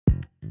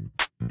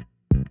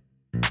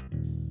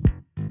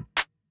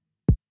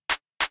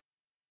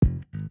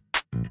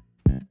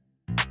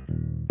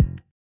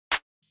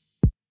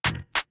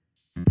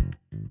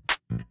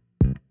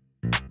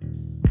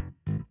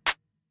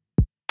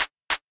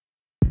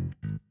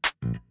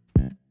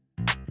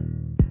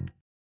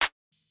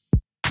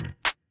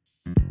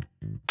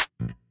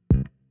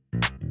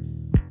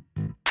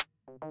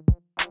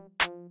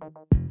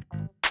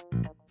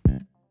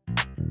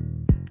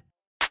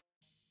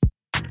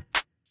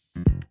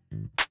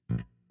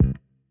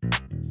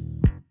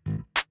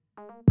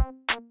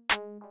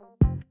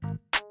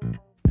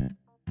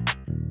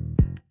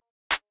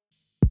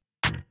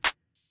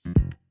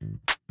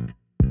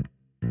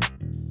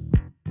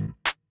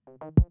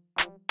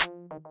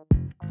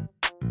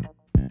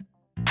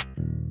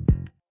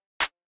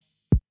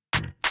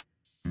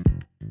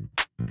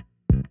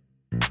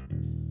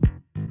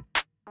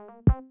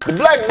The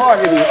black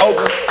market is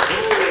open.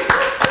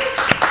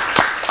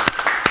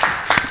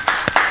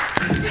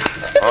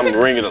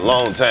 I'm ringing a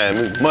long time.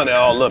 There's money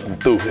all up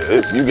and through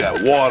here. You got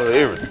water,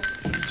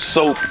 everything.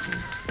 Soap,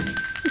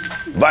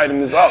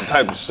 vitamins, all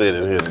type of shit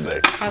in here today.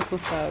 That's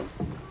what's up.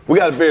 We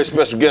got a very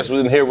special guest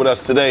who's in here with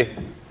us today.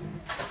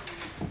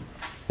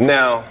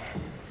 Now,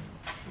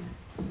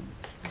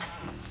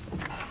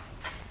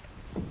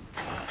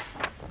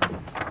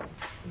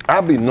 I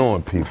be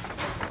knowing people.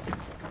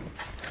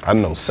 I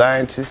know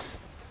scientists,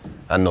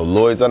 I know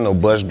lawyers, I know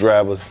bus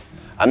drivers,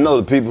 I know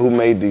the people who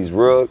made these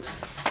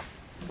rugs.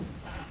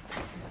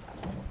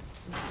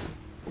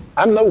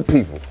 I know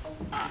people.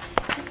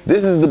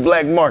 This is the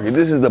black market.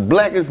 This is the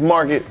blackest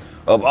market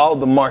of all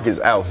the markets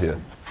out here.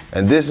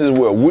 And this is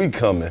where we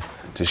coming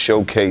to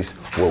showcase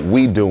what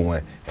we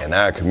doing in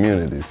our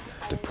communities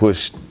to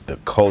push the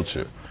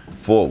culture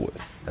forward.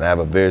 And I have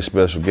a very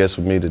special guest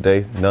with me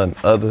today, none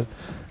other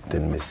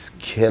than Miss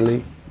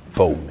Kelly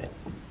Bowman.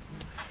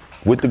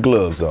 With the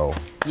gloves on.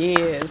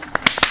 Yes.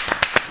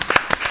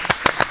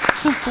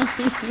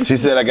 She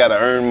said I gotta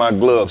earn my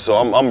gloves, so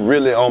I'm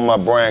really on my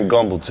Brian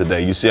Gumble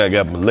today. You see I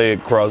got my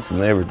leg crossed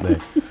and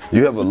everything.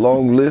 You have a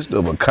long list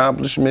of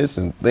accomplishments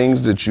and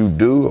things that you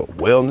do, a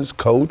wellness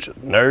coach, a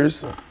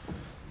nurse,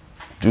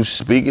 do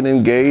speaking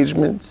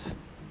engagements,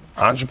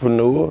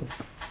 entrepreneur,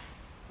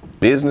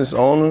 business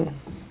owner,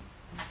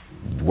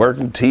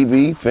 working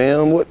TV,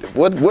 film,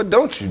 what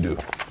don't you do?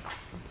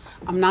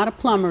 I'm not a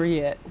plumber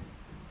yet,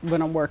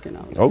 but I'm working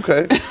on it.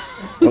 Okay,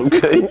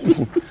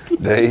 okay.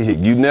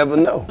 You never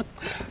know.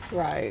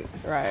 Right,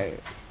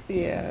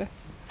 yeah.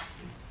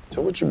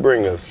 So what you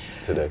bring us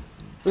today?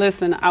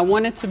 Listen, I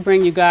wanted to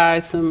bring you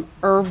guys some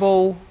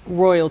herbal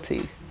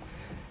royalty.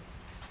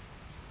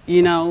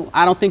 You know,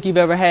 I don't think you've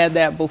ever had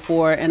that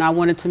before, and I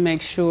wanted to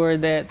make sure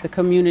that the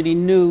community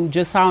knew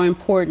just how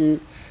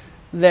important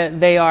that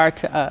they are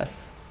to us.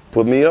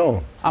 Put me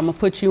on. I'm gonna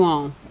put you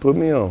on. Put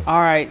me on. All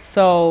right,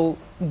 so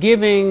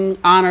giving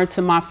honor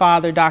to my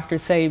father, Dr.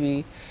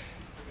 Sebis,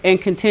 and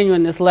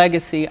continuing this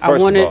legacy,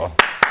 First of all,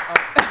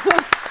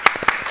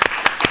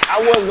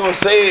 I was gonna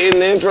say it in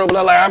the intro,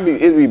 but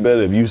it'd be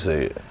better if you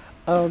say it.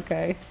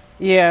 Okay.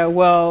 Yeah,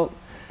 well,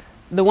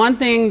 the one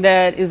thing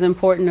that is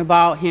important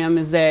about him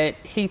is that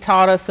he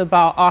taught us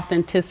about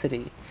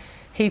authenticity.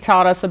 He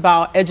taught us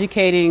about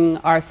educating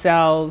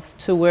ourselves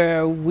to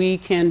where we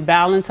can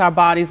balance our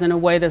bodies in a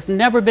way that's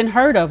never been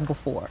heard of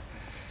before.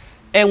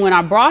 And when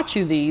I brought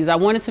you these, I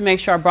wanted to make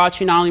sure I brought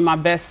you not only my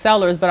best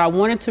sellers, but I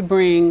wanted to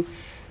bring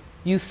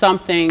you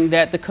something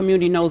that the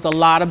community knows a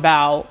lot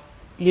about.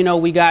 You know,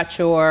 we got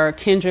your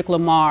Kendrick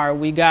Lamar,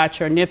 we got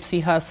your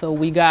Nipsey Hussle,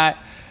 we got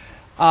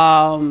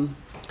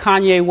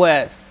Kanye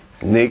West.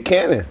 Nick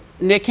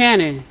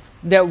Cannon,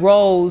 that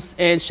rose,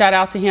 and shout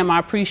out to him. I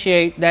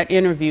appreciate that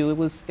interview.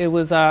 It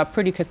was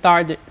pretty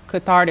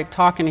cathartic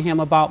talking to him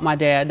about my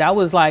dad. That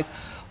was like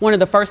one of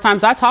the first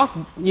times I talked,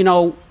 you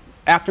know,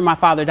 after my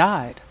father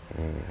died.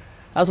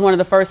 That was one of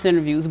the first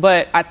interviews.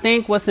 But I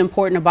think what's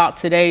important about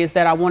today is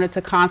that I wanted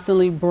to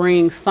constantly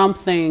bring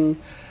something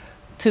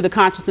to the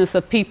consciousness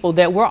of people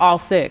that we're all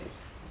sick.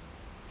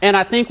 And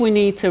I think we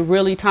need to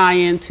really tie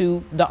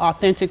into the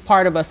authentic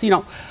part of us. You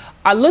know,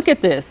 I look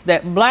at this,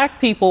 that black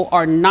people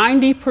are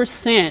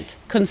 90%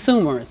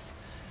 consumers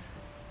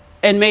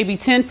and maybe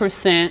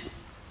 10%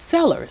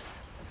 sellers.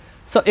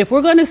 So if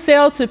we're going to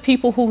sell to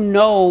people who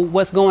know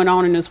what's going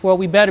on in this world,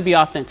 we better be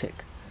authentic.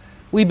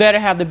 We better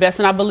have the best,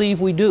 and I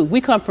believe we do.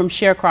 We come from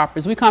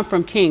sharecroppers. We come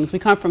from kings. We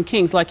come from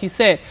kings. Like you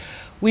said,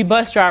 we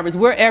bus drivers.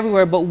 We're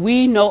everywhere, but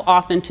we know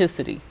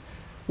authenticity.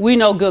 We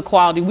know good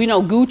quality. We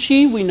know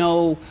Gucci. We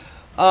know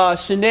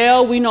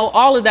Chanel. We know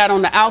all of that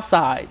on the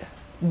outside.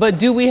 But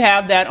do we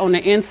have that on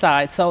the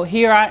inside? So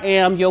here I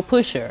am, your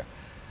pusher,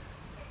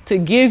 to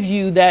give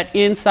you that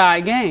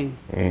inside game.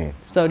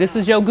 So this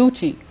is your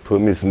Gucci.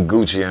 Put me some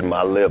Gucci in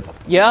my liver.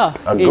 Yeah.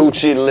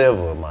 Gucci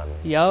liver, man.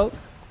 Yup.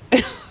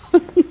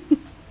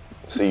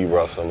 See, you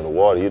brought some of the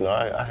water. You know,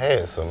 I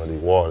had some of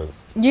these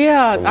waters.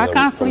 Yeah, I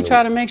constantly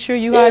try to make sure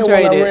you hydrated.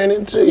 When I ran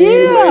into you,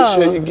 you made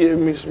sure you gave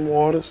me some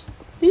waters.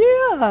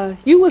 Yeah,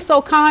 you were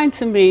so kind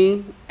to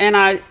me,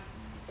 and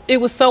it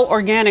was so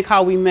organic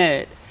how we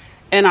met.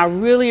 And I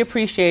really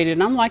appreciate it.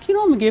 And I'm like, you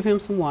know, I'm gonna give him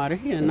some water.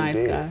 He's a nice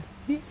guy.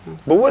 Yeah.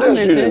 But what else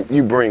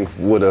you bring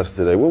with us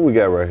today? What we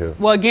got right here?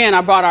 Well, again,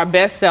 I brought our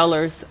best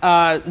sellers.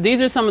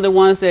 These are some of the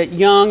ones that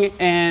young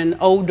and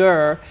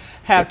older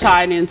have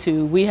tied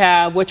into. We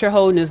have, what you're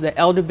holding is the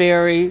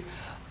elderberry,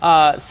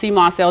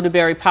 CMOS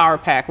elderberry power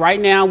pack.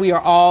 Right now, we are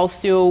all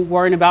still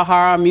worrying about how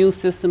our immune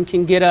system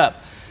can get up.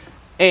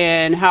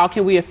 and how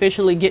can we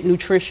efficiently get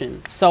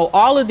nutrition. So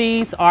all of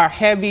these are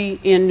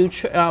heavy in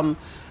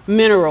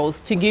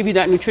minerals to give you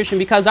that nutrition,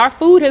 because our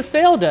food has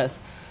failed us.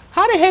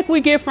 How the heck we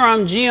get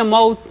from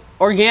GMO,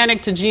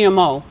 organic, to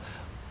GMO?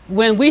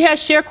 When we had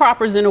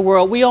sharecroppers in the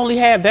world, we only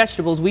had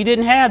vegetables. We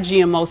didn't have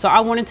GMO. So I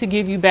wanted to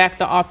give you back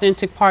the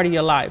authentic part of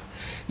your life.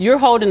 You're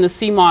holding the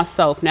sea moss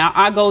soap. Now,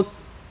 I go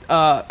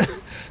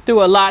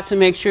through a lot to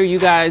make sure you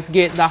guys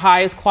get the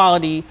highest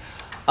quality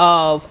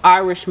of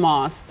Irish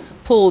moss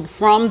pulled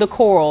from the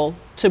coral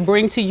to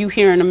bring to you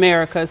here in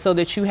America, so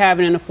that you have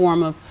it in the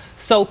form of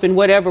soap and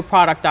whatever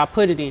product I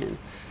put it in.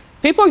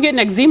 People are getting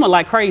eczema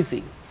like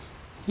crazy.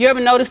 You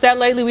ever noticed that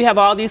lately? We have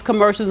all these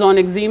commercials on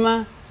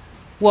eczema.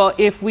 Well,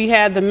 if we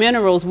had the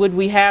minerals, would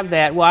we have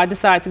that? Well, I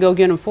decided to go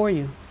get them for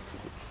you.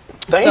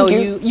 Thank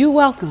you. You're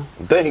welcome.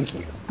 Thank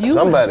you.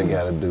 Somebody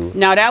got to do it.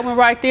 Now that one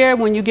right there,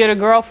 when you get a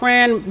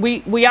girlfriend,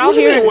 we out what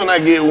here. You mean when I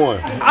get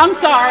one? I'm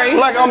sorry.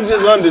 Like I'm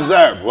just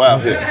undesirable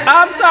out here.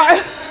 I'm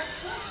sorry.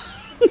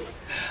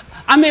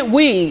 I meant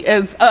we,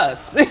 as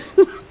us,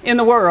 in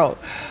the world.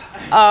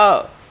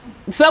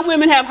 Some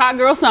women have hot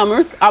girl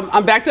summers.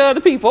 I'm back to other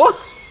people.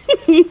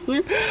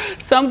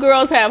 Some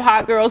girls have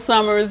hot girl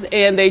summers,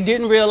 and they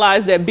didn't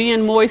realize that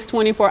being moist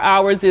 24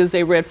 hours is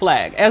a red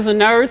flag. As a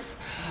nurse,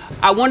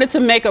 I wanted to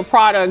make a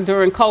product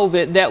during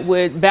COVID that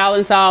would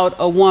balance out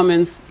a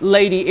woman's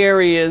lady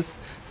areas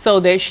so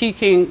that she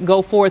can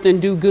go forth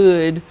and do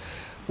good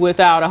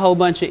without a whole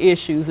bunch of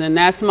issues. And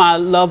that's my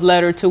love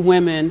letter to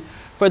women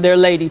for their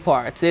lady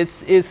parts.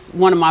 It's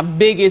one of my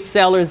biggest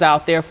sellers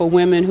out there for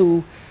women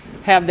who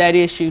have that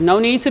issue. No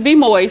need to be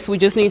moist, we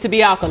just need to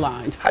be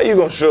alkaline. How you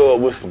gonna show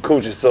up with some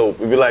coochie soap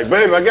and be like,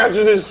 babe, I got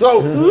you this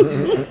soap?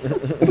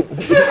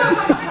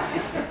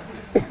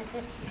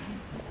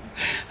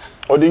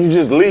 Or do you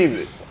just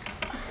leave it?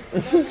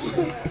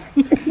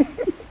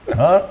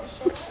 Huh?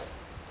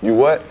 You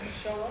what?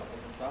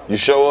 You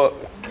show up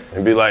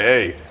and be like,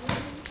 hey.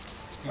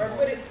 Or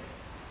put it,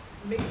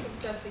 mix some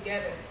stuff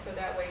together so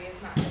that way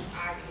it's not just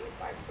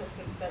obvious. Like put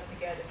some stuff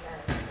together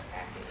for a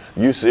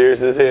package. You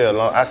serious as hell?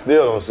 I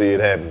still don't see it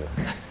happening.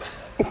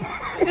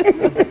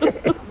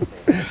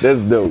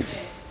 That's dope.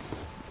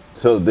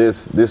 So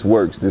this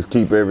works. This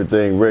keep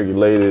everything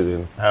regulated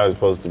and how it's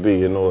supposed to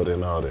be in order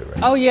and all that,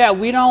 right? Oh yeah,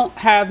 we don't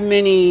have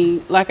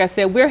many, like I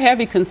said, we're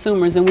heavy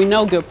consumers and we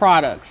know good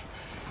products.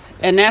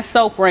 And that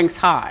soap ranks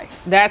high.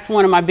 That's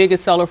one of my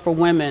biggest sellers for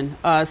women.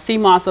 Sea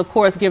moss, of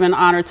course, giving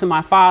honor to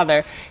my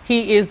father.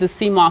 He is the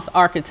sea moss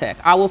architect.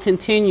 I will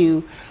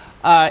continue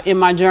in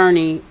my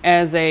journey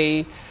as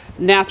a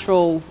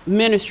natural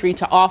ministry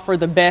to offer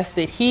the best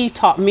that he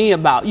taught me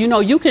about. You know,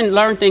 you can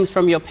learn things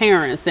from your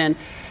parents, and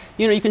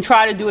you know, you can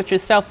try to do it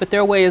yourself, but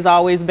their way is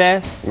always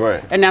best.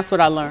 Right. And that's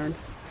what I learned.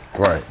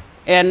 Right.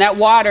 And that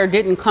water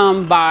didn't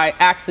come by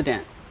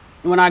accident.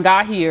 When I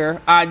got here,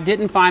 I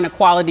didn't find a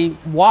quality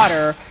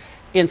water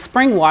in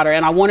spring water,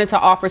 and I wanted to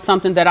offer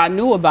something that I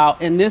knew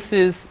about, and this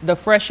is the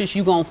freshest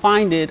you're gonna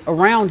find it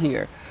around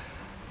here.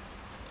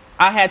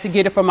 I had to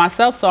get it for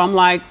myself, so I'm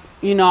like,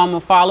 you know, I'm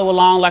gonna follow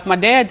along like my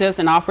dad does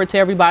and offer it to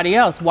everybody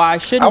else. Why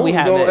shouldn't we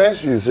have it? I was gonna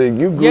ask you, so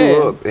you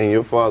grew up and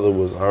your father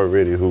was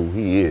already who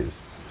he is.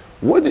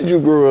 What did you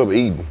grow up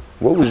eating?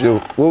 What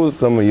was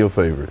some of your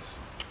favorites?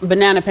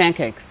 Banana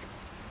pancakes.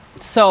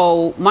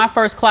 So my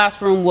first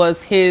classroom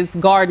was his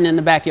garden in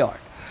the backyard.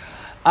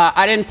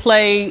 I didn't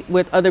play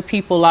with other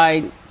people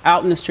like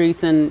out in the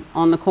streets and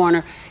on the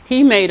corner.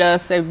 He made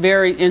us he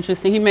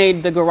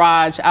made the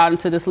garage out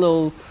into this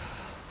little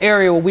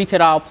area where we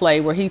could all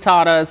play, where he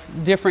taught us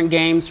different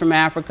games from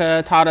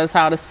Africa, taught us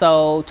how to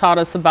sew, taught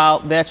us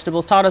about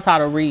vegetables, taught us how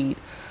to read.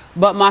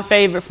 But my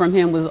favorite from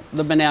him was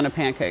the banana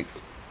pancakes.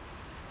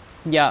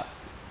 Yeah.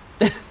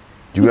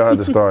 You got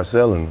to start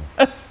selling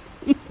them.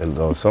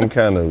 And some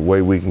kind of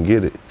way we can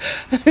get it.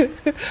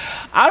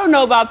 I don't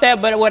know about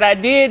that, but what I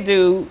did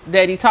do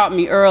that he taught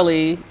me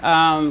early,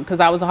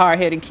 because I was a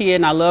hard-headed kid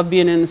and I love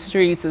being in the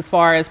streets as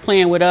far as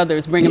playing with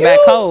others, bringing back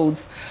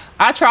codes.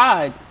 I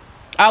tried.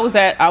 I was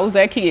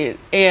that kid.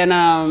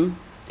 And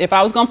if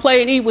I was going to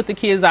play and eat with the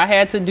kids, I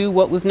had to do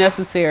what was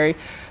necessary.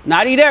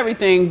 Not eat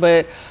everything,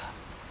 but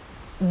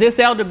this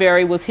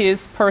elderberry was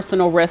his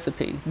personal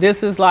recipe.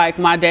 This is like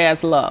my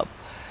dad's love.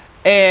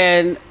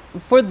 And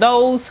for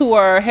those who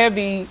are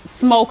heavy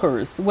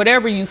smokers,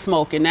 whatever you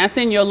smoke, and that's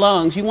in your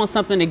lungs, you want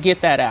something to get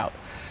that out.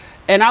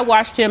 And I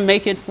watched him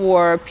make it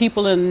for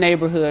people in the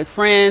neighborhood,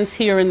 friends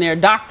here and there,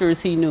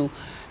 doctors he knew.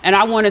 And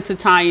I wanted to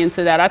tie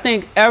into that. I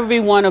think every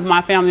one of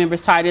my family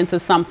members tied into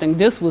something.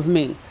 This was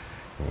me.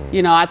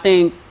 You know, I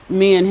think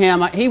me and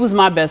him, he was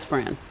my best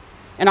friend.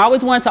 And I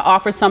always wanted to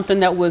offer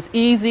something that was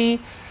easy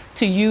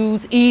to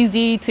use,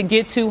 easy to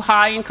get to,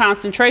 high in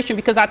concentration,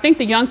 because I think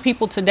the young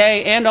people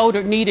today and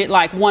older need it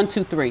like 1,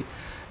 2, 3.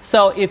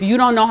 So if you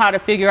don't know how to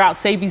figure out,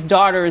 Sebis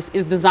Daughters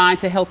is designed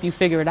to help you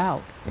figure it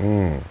out.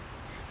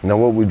 Now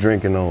what we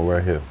drinking on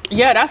right here?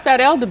 Yeah, that's that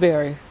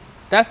elderberry.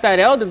 That's that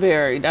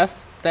elderberry. That's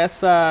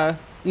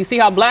you see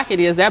how black it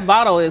is? That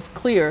bottle is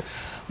clear,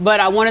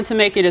 but I wanted to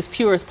make it as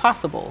pure as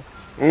possible.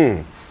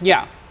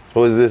 Yeah.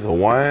 So is this a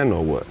wine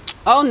or what?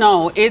 Oh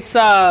no, it's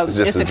just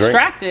it's a drink?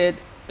 extracted.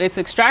 It's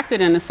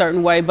extracted in a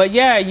certain way, but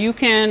yeah, you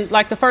can,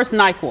 like the first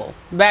NyQuil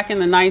back in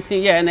the in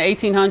the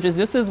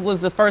 1800s.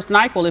 Was the first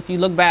NyQuil. If you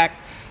look back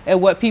at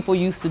what people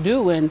used to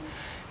do, and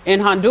in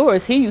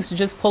Honduras, he used to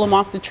just pull them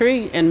off the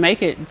tree and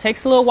make it. It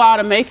takes a little while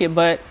to make it,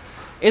 but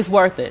it's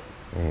worth it.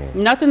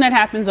 Nothing that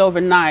happens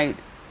overnight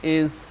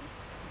is,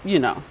 you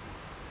know,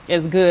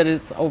 as good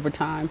as over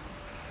time.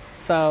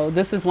 So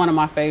this is one of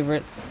my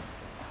favorites.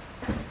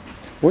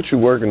 What you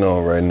working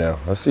on right now?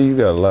 I see you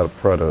got a lot of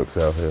products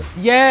out here.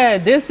 Yeah,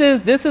 this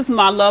is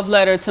my love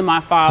letter to my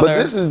father.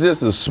 But this is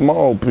just a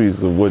small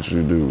piece of what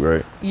you do,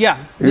 right?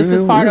 Yeah, this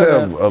is part of it. You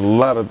have a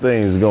lot of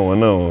things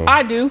going on.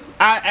 I do.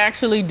 I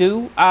actually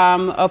do.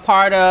 I'm a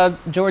part of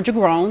Georgia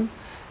Grown,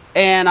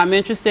 and I'm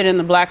interested in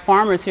the black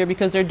farmers here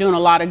because they're doing a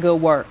lot of good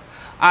work.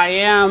 I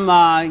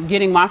am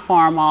getting my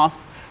farm off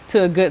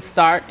to a good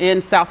start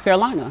in South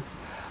Carolina.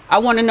 I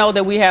want to know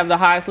that we have the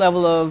highest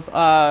level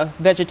of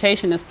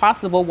vegetation as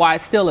possible while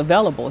it's still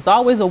available. It's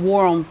always a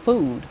war on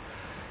food.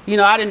 You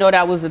know, I didn't know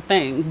that was a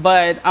thing,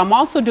 but I'm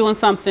also doing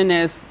something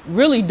that's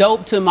really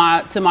dope to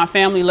my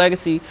family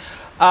legacy,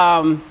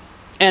 and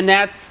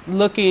that's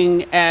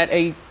looking at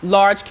a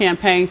large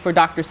campaign for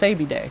Dr.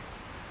 Sebi Day.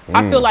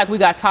 I feel like we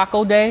got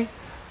Taco Day.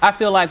 I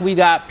feel like we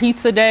got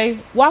Pizza Day.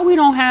 Why we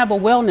don't have a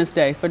Wellness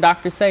Day for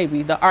Dr.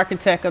 Sebi, the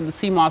architect of the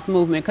CMOS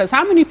movement? Because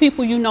how many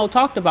people you know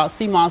talked about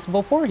CMOS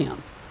before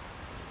him?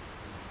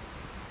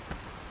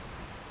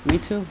 Me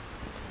too.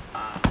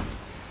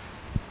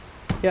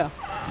 Yeah.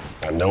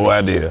 I had no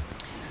idea.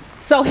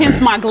 So hence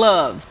my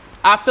gloves.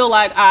 I feel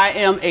like I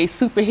am a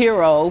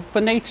superhero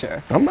for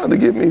nature. I'm about to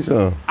get me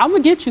some. I'm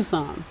gonna get you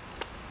some.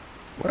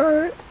 All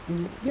right.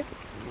 Yeah.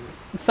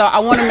 So I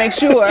want to make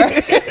sure.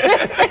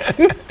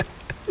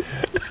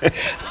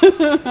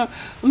 I'm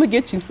gonna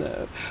get you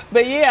some.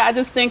 But yeah, I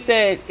just think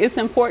that it's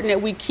important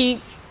that we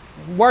keep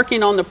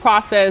working on the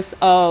process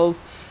of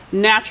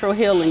natural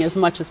healing as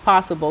much as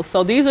possible.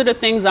 So these are the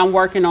things I'm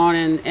working on,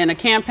 and a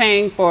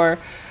campaign for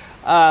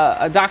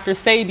a Dr.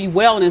 Sebi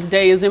Wellness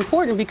Day is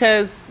important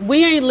because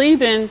we ain't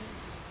leaving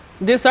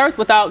this earth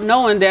without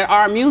knowing that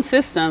our immune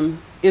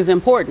system is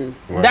important.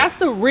 Right. That's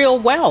the real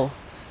wealth.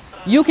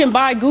 You can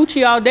buy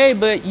Gucci all day,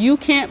 but you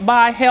can't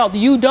buy health.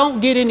 You don't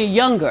get any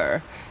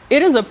younger.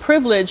 It is a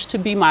privilege to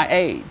be my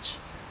age.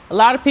 A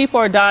lot of people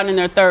are dying in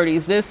their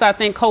 30s. This, I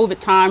think, COVID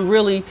time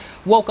really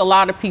woke a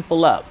lot of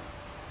people up.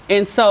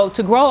 And so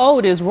to grow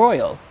old is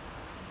royal.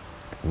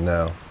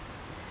 No,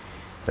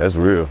 that's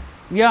real.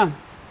 Yeah.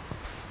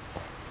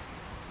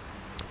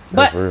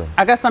 That's but real.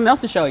 I got something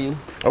else to show you.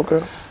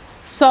 Okay.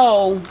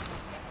 So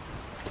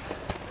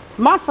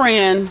my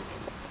friend,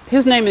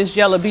 his name is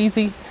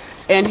Jelabeezy,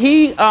 and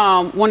he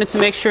wanted to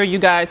make sure you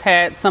guys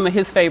had some of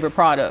his favorite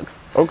products.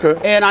 Okay.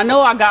 And I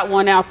know I got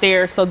one out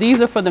there, so these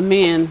are for the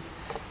men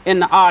in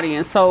the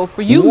audience. So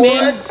for you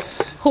men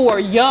who are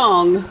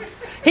young,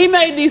 he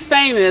made these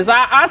famous.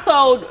 I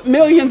sold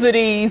millions of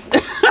these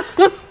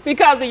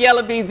because of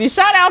Jelabeezy.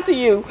 Shout out to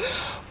you.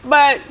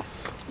 But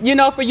you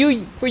know, for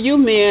you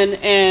men,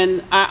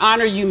 and I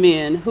honor you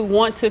men who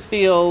want to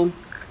feel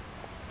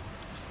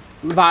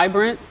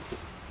vibrant,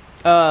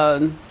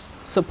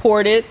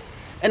 supported.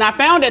 And I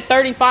found at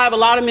 35, a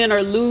lot of men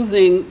are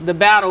losing the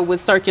battle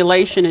with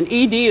circulation, and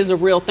ED is a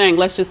real thing.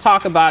 Let's just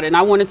talk about it. And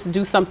I wanted to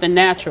do something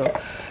natural.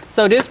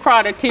 So this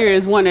product here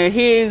is one of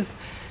his.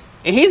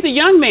 And he's a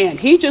young man.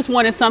 He just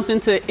wanted something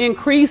to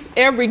increase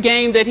every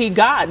game that he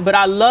got. But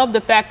I love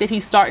the fact that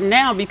he's starting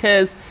now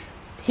because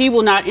he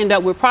will not end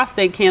up with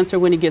prostate cancer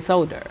when he gets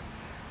older.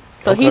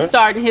 So he's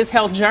starting his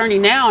health journey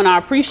now, and I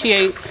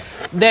appreciate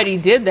that he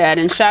did that.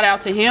 And shout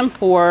out to him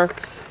for,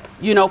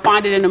 you know,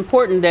 finding it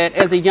important that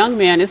as a young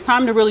man, it's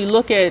time to really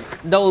look at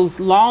those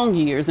long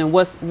years and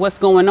what's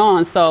going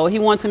on. So he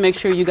wanted to make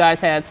sure you guys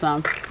had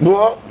some.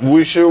 Well,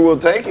 we sure will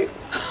take it.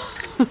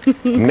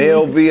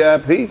 Male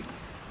VIP.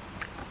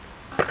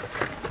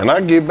 And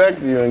I'll get back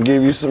to you and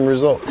give you some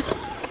results.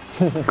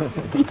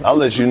 I'll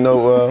let you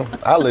know.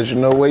 I'll let you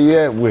know where you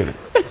at with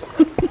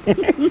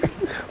it.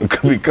 We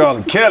could be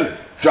calling Kelly.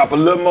 Drop a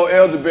little more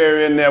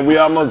elderberry in there. We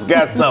almost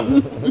got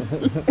something.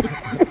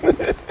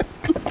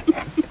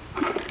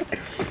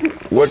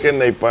 Where can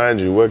they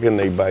find you? Where can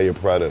they buy your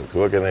products?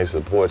 Where can they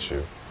support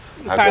you?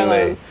 How can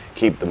they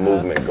keep the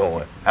movement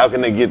going? How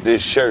can they get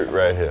this shirt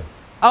right here?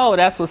 Oh,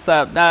 that's what's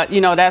up. You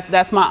know,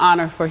 that's my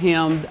honor for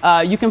him.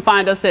 You can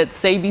find us at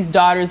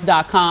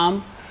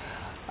sebisdaughters.com,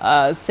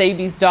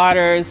 Sebis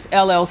Daughters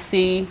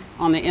LLC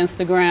on the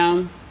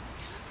Instagram.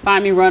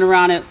 Find me running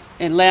around at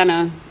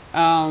Atlanta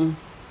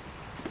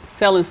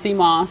selling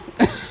CMOS.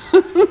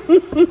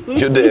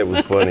 Your dad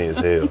was funny as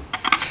hell.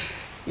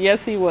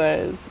 Yes, he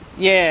was.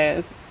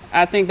 Yeah,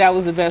 I think that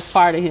was the best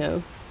part of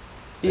him.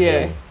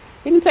 Yeah,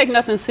 he didn't take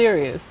nothing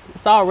serious.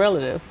 It's all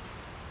relative.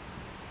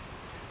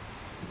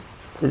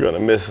 We're gonna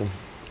miss him.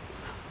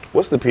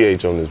 What's the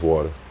pH on this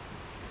water?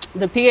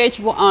 The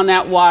pH on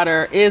that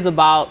water is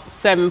about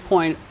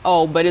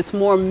 7.0, but it's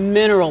more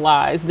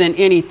mineralized than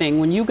anything.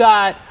 When you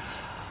got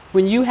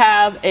When you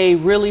have a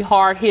really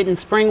hard-hitting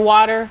spring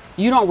water,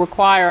 you don't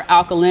require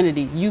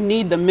alkalinity. You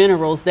need the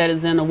minerals that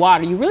is in the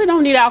water. You really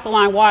don't need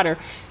alkaline water.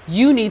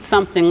 You need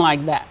something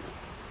like that.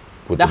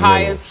 With The minerals.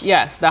 highest,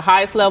 yes, the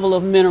highest level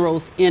of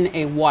minerals in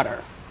a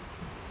water.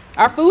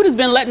 Our food has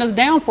been letting us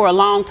down for a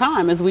long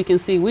time, as we can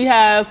see. We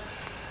have,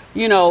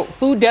 you know,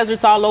 food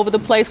deserts all over the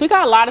place. We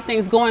got a lot of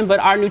things going, but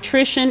our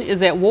nutrition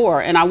is at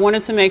war. And I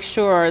wanted to make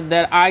sure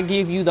that I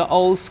give you the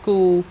old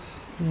school,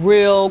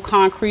 real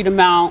concrete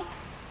amount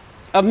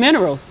of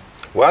minerals.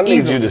 Well, I need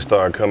Easily. you to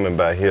start coming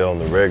by here on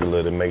the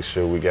regular to make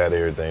sure we got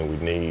everything we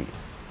need.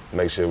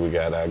 Make sure we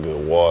got our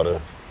good water.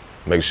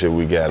 Make sure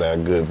we got our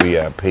good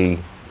VIP,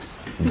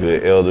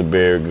 good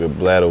elderberry, good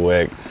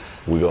bladderwhack.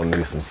 We're gonna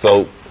need some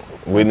soap.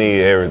 We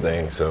need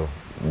everything, so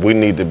we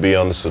need to be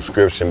on the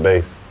subscription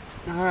base.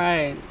 All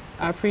right,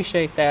 I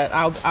appreciate that.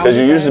 Because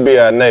you used to be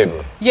our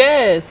neighbor,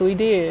 Yes, we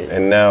did.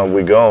 and now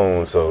we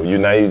gone, so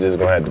now you just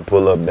gonna have to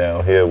pull up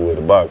down here with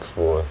a box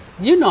for us.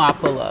 You know I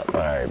pull up. All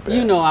right, bet.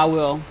 You know I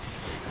will.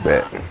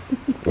 Bet.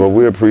 Well,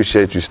 we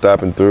appreciate you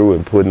stopping through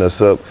and putting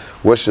us up.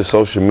 What's your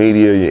social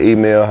media, your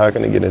email? How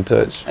can they get in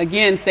touch?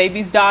 Again,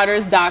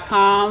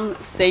 SebisDaughters.com,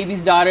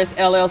 Sebis Daughters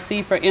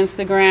LLC for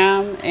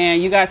Instagram.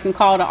 And you guys can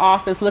call the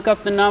office, look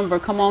up the number,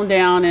 come on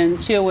down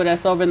and chill with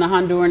us over in the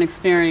Honduran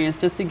experience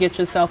just to get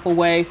yourself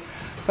away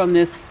from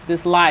this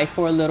life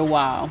for a little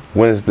while.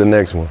 When's the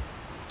next one?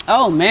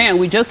 Oh man,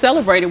 we just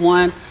celebrated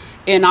one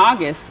in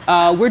August.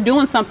 We're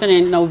doing something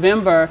in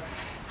November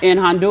in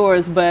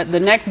Honduras, but the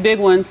next big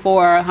one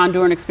for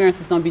Honduran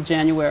experience is going to be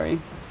January.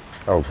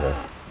 Okay.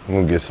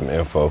 We'll get some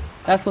info.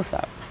 That's what's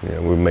up. Yeah,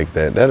 we'll make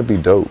that. That'll be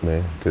dope,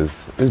 man,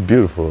 because it's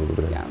beautiful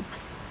over there. Yeah.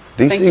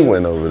 Thank DC you.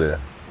 went over there.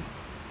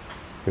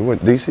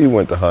 DC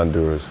went to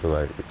Honduras for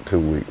like 2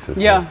 weeks or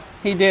something. Yeah,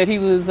 he did. He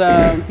was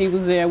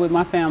there with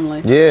my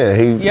family. Yeah,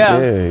 he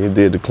Yeah. he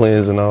did the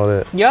cleanse and all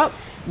that. Yep.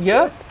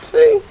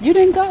 See? You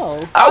didn't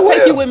go. I I'll take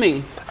will. you with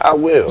me. I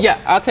will. Yeah,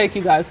 I'll take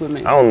you guys with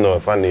me. I don't know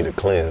if I need a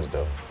cleanse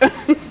though. I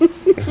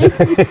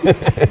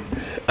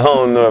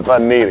don't know if I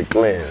need a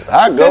cleanse.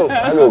 I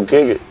go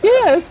kick it.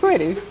 Yeah, it's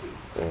pretty.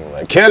 I'm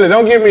like, Kelly,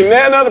 don't give me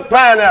none other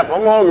pineapple.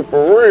 I'm hungry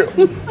for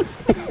real.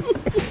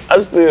 I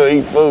still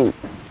eat food.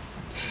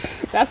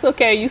 That's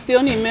okay. You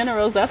still need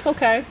minerals. That's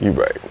okay. You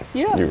right.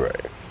 Yeah. You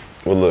right.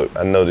 Well, look,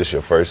 I know this is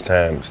your first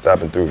time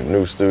stopping through the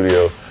new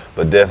studio,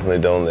 but definitely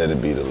don't let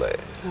it be the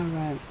last. All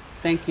right.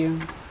 Thank you.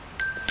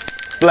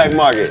 Black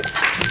Market,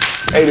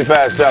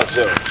 85 South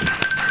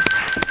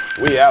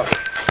Show. We out.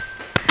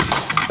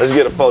 Let's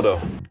get a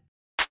photo.